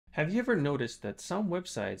Have you ever noticed that some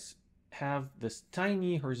websites have this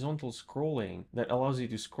tiny horizontal scrolling that allows you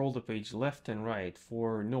to scroll the page left and right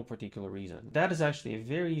for no particular reason? That is actually a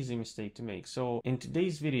very easy mistake to make. So in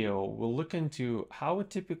today's video, we'll look into how it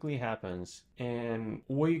typically happens and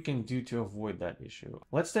what you can do to avoid that issue.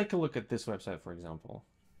 Let's take a look at this website, for example.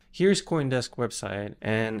 Here's CoinDesk website,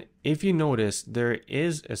 and if you notice, there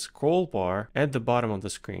is a scroll bar at the bottom of the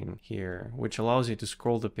screen here, which allows you to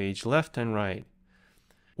scroll the page left and right,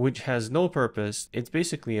 which has no purpose. It's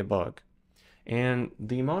basically a bug. And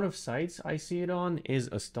the amount of sites I see it on is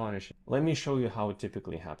astonishing. Let me show you how it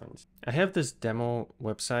typically happens. I have this demo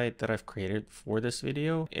website that I've created for this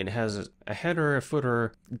video. It has a header, a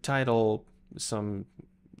footer, title, some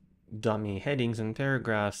dummy headings and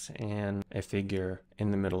paragraphs, and a figure in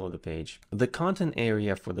the middle of the page. The content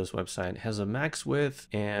area for this website has a max width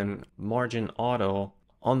and margin auto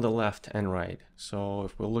on the left and right. So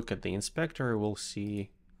if we look at the inspector, we'll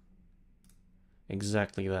see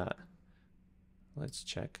exactly that. Let's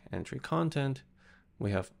check entry content.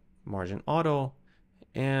 We have margin auto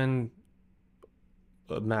and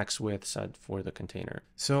max width set for the container.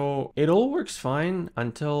 So it all works fine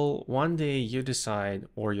until one day you decide,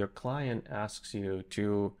 or your client asks you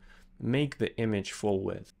to make the image full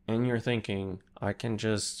width. And you're thinking, I can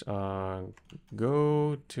just go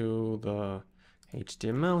to the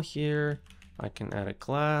HTML here. I can add a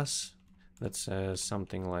class that says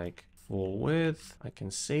something like full width. I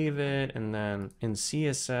can save it, and then in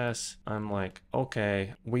CSS I'm like,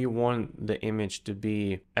 okay, we want the image to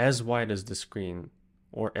be as wide as the screen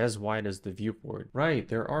or as wide as the viewport. Right,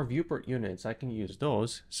 there are viewport units, I can use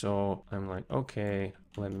those. So I'm like, okay,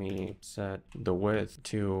 let me set the width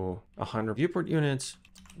to 100 viewport units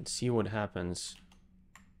and see what happens.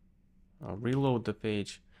 I'll reload the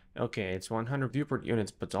page. Okay, it's 100 viewport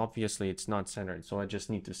units, but obviously it's not centered, so I just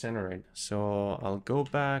need to center it. So I'll go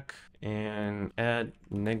back and add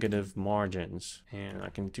negative margins, and I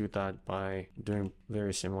can do that by doing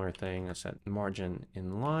very similar thing. I set margin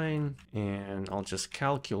in line, and I'll just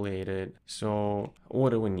calculate it. So what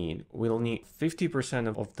do we need? We'll need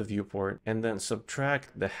 50% of the viewport, and then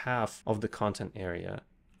subtract the half of the content area.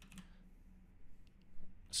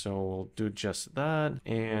 So we'll do just that,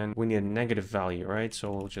 and we need a negative value, right?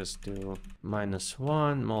 So we'll just do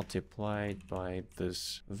 -1 multiplied by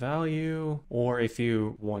this value. Or if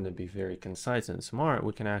you want to be very concise and smart,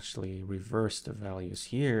 we can actually reverse the values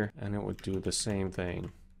here, and it would do the same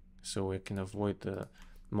thing. So we can avoid the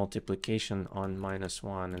multiplication on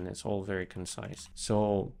 -1, and it's all very concise.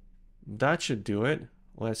 So that should do it.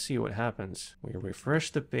 Let's see what happens. We refresh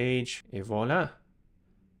the page, et voila.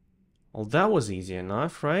 Well, that was easy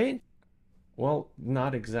enough, right? Well,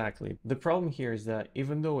 not exactly. The problem here is that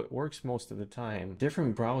even though it works most of the time,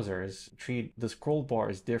 different browsers treat the scroll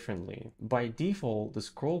bars differently. By default, the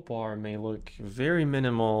scroll bar may look very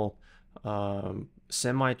minimal,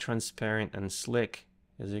 semi-transparent and slick.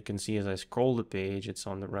 As you can see, as I scroll the page, it's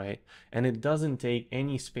on the right, and it doesn't take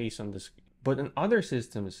any space on the screen. But in other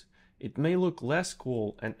systems, it may look less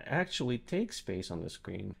cool and actually take space on the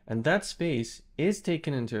screen. And that space is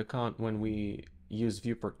taken into account when we use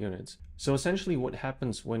viewport units. So essentially what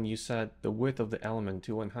happens when you set the width of the element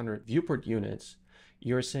to 100 viewport units,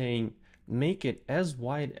 you're saying make it as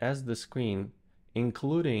wide as the screen,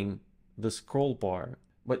 including the scroll bar.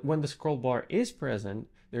 But when the scroll bar is present,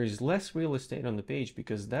 there is less real estate on the page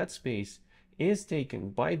because that space is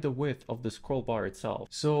taken by the width of the scroll bar itself.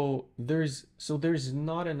 So there's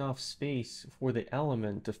not enough space for the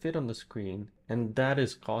element to fit on the screen, and that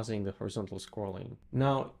is causing the horizontal scrolling.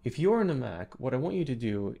 Now, if you're on a Mac, what I want you to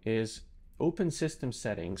do is open System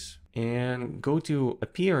Settings and go to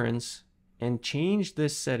Appearance and change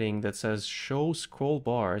this setting that says Show Scroll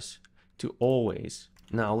Bars to Always.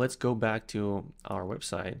 Now let's go back to our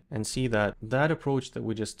website and see that that approach that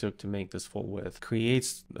we just took to make this full width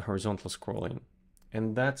creates the horizontal scrolling.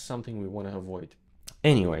 And that's something we want to avoid.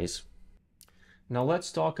 Anyways, now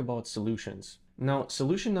let's talk about solutions. Now,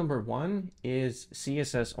 solution number 1 is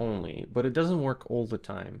CSS-Only, but it doesn't work all the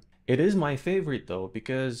time. It is my favorite though,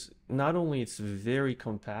 because not only it's very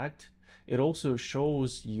compact, it also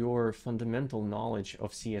shows your fundamental knowledge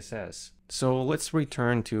of CSS. So let's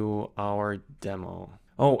return to our demo.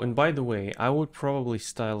 Oh, and by the way, I would probably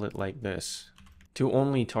style it like this to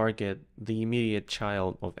only target the immediate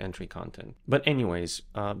child of entry content. But anyways,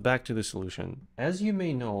 back to the solution. As you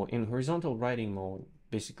may know, in horizontal writing mode,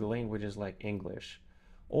 basically languages like English,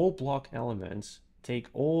 all block elements take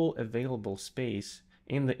all available space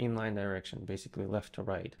in the inline direction, basically left to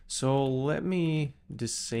right. So let me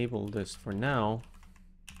disable this for now,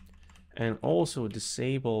 and also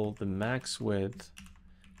disable the max width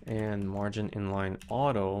and margin inline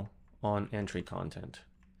auto on entry content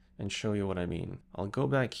and show you what I mean. I'll go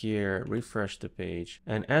back here, refresh the page,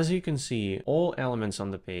 and as you can see, all elements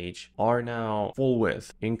on the page are now full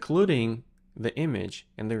width, including the image,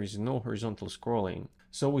 and there is no horizontal scrolling.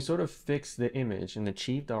 So we sort of fixed the image and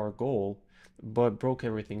achieved our goal, but broke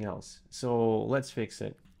everything else. So let's fix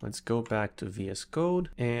it. Let's go back to VS Code,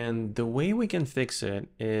 and the way we can fix it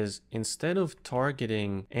is instead of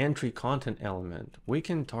targeting entry content element, we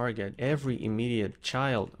can target every immediate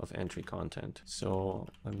child of entry content. So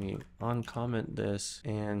let me uncomment this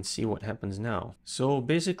and see what happens now. So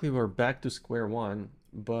basically we're back to square one,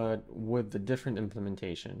 but with the different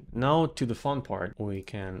implementation. Now to the fun part, we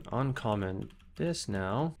can uncomment this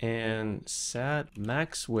now and set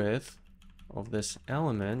max width of this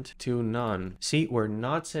element to none. See, we're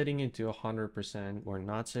not setting it to 100%. We're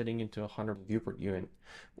not setting it to 100 viewport unit.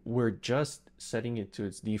 We're just setting it to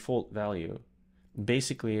its default value,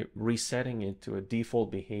 basically resetting it to a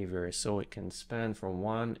default behavior so it can span from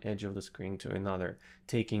one edge of the screen to another,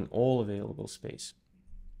 taking all available space.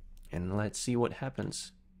 And let's see what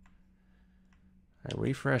happens. I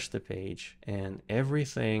refresh the page and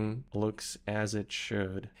everything looks as it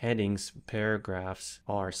should. Headings, paragraphs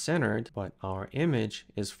are centered, but our image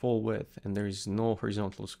is full width and there is no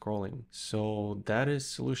horizontal scrolling. So that is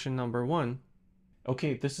solution number one.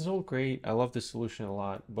 Okay, this is all great. I love this solution a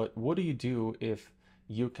lot, but what do you do if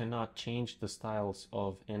you cannot change the styles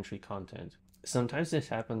of entry content? Sometimes this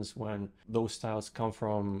happens when those styles come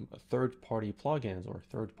from third-party plugins or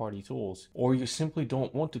third-party tools, or you simply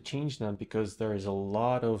don't want to change them because there is a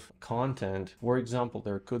lot of content. For example,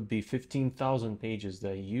 there could be 15,000 pages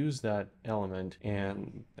that use that element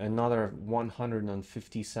and another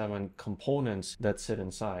 157 components that sit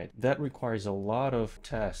inside. That requires a lot of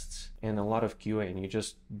tests and a lot of QA, and you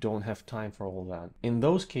just don't have time for all that. In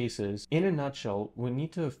those cases, in a nutshell, we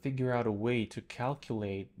need to figure out a way to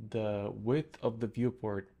calculate the width of the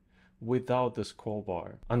viewport without the scroll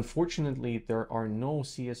bar. Unfortunately, there are no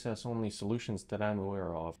CSS-only solutions that I'm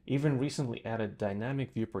aware of. Even recently added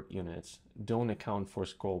dynamic viewport units don't account for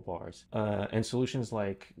scroll bars. And solutions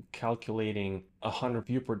like calculating 100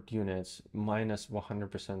 viewport units minus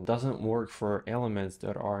 100% doesn't work for elements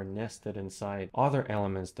that are nested inside other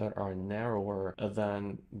elements that are narrower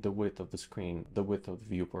than the width of the screen, the width of the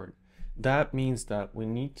viewport. That means that we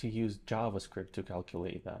need to use JavaScript to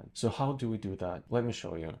calculate that. So how do we do that? Let me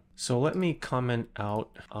show you. So let me comment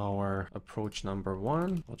out our approach number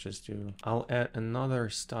one. I'll add another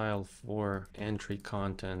style for entry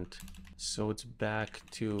content, so it's back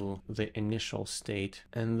to the initial state.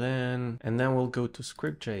 And then we'll go to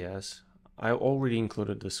script.js. I already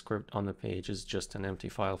included the script on the page. It's just an empty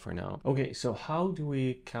file for now. Okay, so how do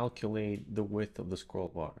we calculate the width of the scroll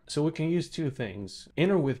bar? So we can use two things: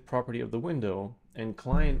 inner width property of the window and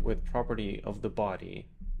client width property of the body.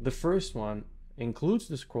 The first one includes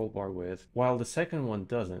the scroll bar width, while the second one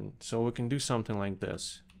doesn't. So we can do something like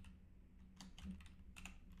this.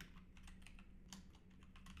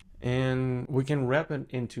 And we can wrap it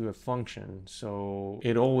into a function, so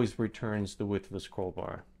it always returns the width of the scroll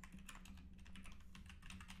bar.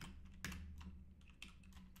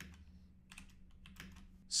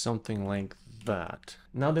 Something like that.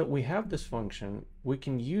 Now that we have this function, we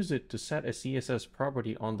can use it to set a CSS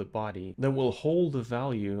property on the body that will hold the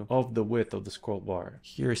value of the width of the scroll bar.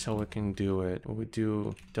 Here's how we can do it. We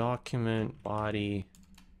do document body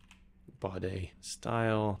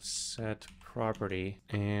style set property,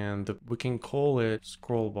 and we can call it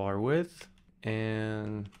scroll bar width,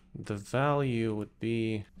 and the value would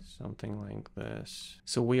be something like this.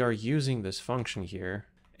 So we are using this function here.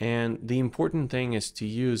 And the important thing is to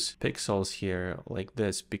use pixels here like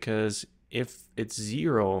this, because if it's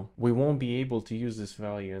 0, we won't be able to use this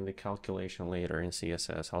value in the calculation later in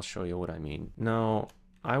CSS. I'll show you what I mean. Now,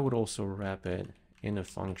 I would also wrap it in a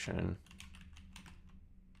function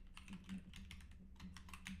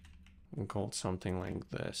called something like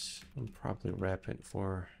this. I'll probably wrap it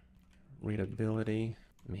for readability.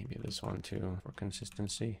 Maybe this one too for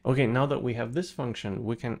consistency. Okay, now that we have this function,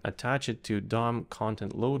 we can attach it to DOM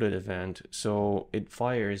content loaded event, so it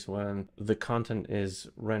fires when the content is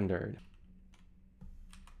rendered.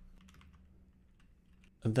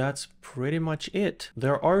 That's pretty much it.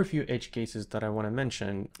 There are a few edge cases that I want to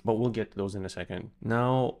mention, but we'll get to those in a second.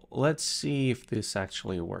 Now, let's see if this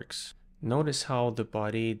actually works. Notice how the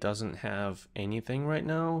body doesn't have anything right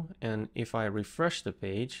now, and if I refresh the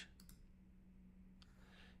page,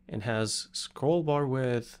 it has scroll bar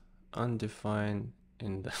width, undefined,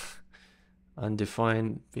 and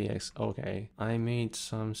undefined VX. Okay, I made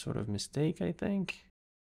some sort of mistake, I think.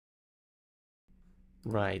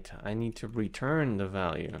 Right, I need to return the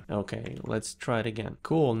value. Okay, let's try it again.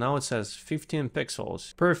 Cool, now it says 15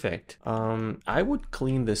 pixels. Perfect. I would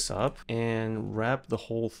clean this up and wrap the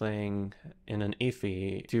whole thing in an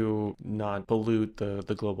iffy to not pollute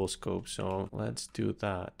the global scope. So let's do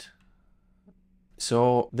that.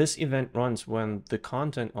 So this event runs when the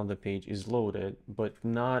content on the page is loaded, but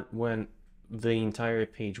not when the entire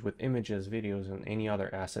page with images, videos, and any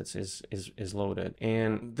other assets is loaded.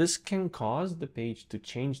 And this can cause the page to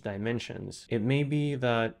change dimensions. It may be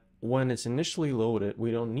that when it's initially loaded,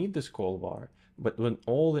 we don't need the scroll bar, but when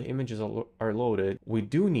all the images are loaded, we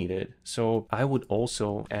do need it. So I would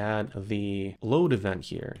also add the load event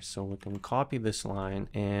here. So we can copy this line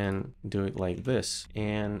and do it like this.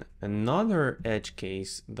 And another edge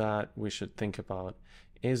case that we should think about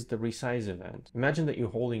is the resize event. Imagine that you're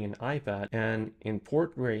holding an iPad and in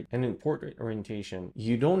portrait orientation,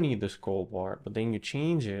 you don't need the scroll bar, but then you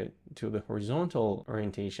change it to the horizontal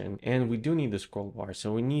orientation and we do need the scroll bar.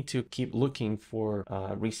 So we need to keep looking for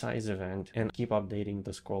a resize event and keep updating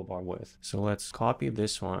the scroll bar width. So let's copy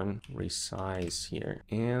this one, resize here.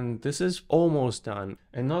 And this is almost done.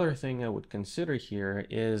 Another thing I would consider here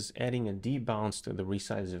is adding a debounce to the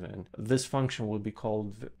resize event. This function will be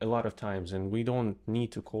called a lot of times and we don't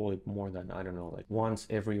need to call it more than, I don't know, like once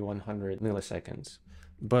every 100 milliseconds.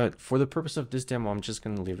 But for the purpose of this demo, I'm just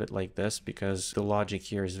going to leave it like this because the logic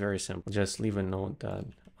here is very simple. Just leave a note that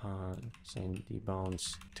send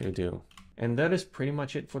debounce to do. And that is pretty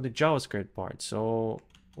much it for the JavaScript part. So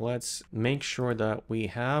let's make sure that we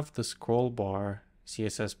have the scroll bar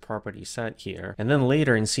CSS property set here. And then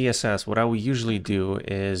later in CSS, what I would usually do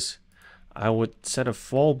is I would set a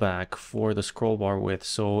fallback for the scroll bar width.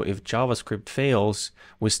 So if JavaScript fails,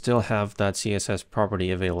 we still have that CSS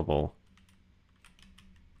property available.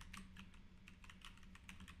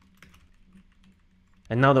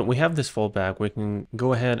 And now that we have this fallback, we can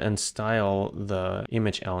go ahead and style the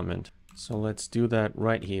image element. So let's do that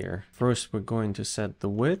right here. First, we're going to set the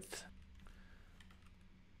width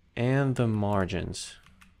and the margins.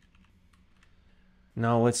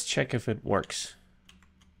 Now let's check if it works.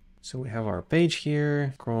 So we have our page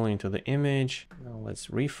here, scrolling to the image. Now let's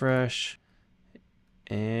refresh.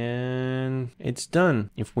 And it's done.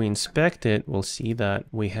 If we inspect it, we'll see that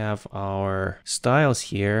we have our styles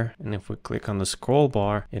here. And if we click on the scroll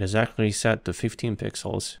bar, it is actually set to 15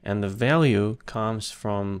 pixels. And the value comes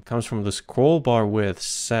from the scroll bar width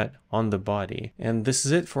set on the body. And this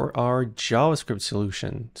is it for our JavaScript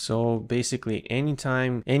solution. So basically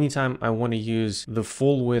anytime I want to use the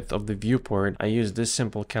full width of the viewport, I use this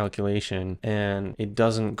simple calculation and it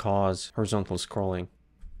doesn't cause horizontal scrolling.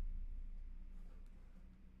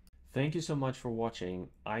 Thank you so much for watching.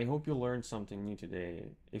 I hope you learned something new today.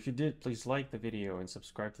 If you did, please like the video and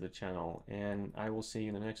subscribe to the channel, and I will see you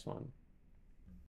in the next one.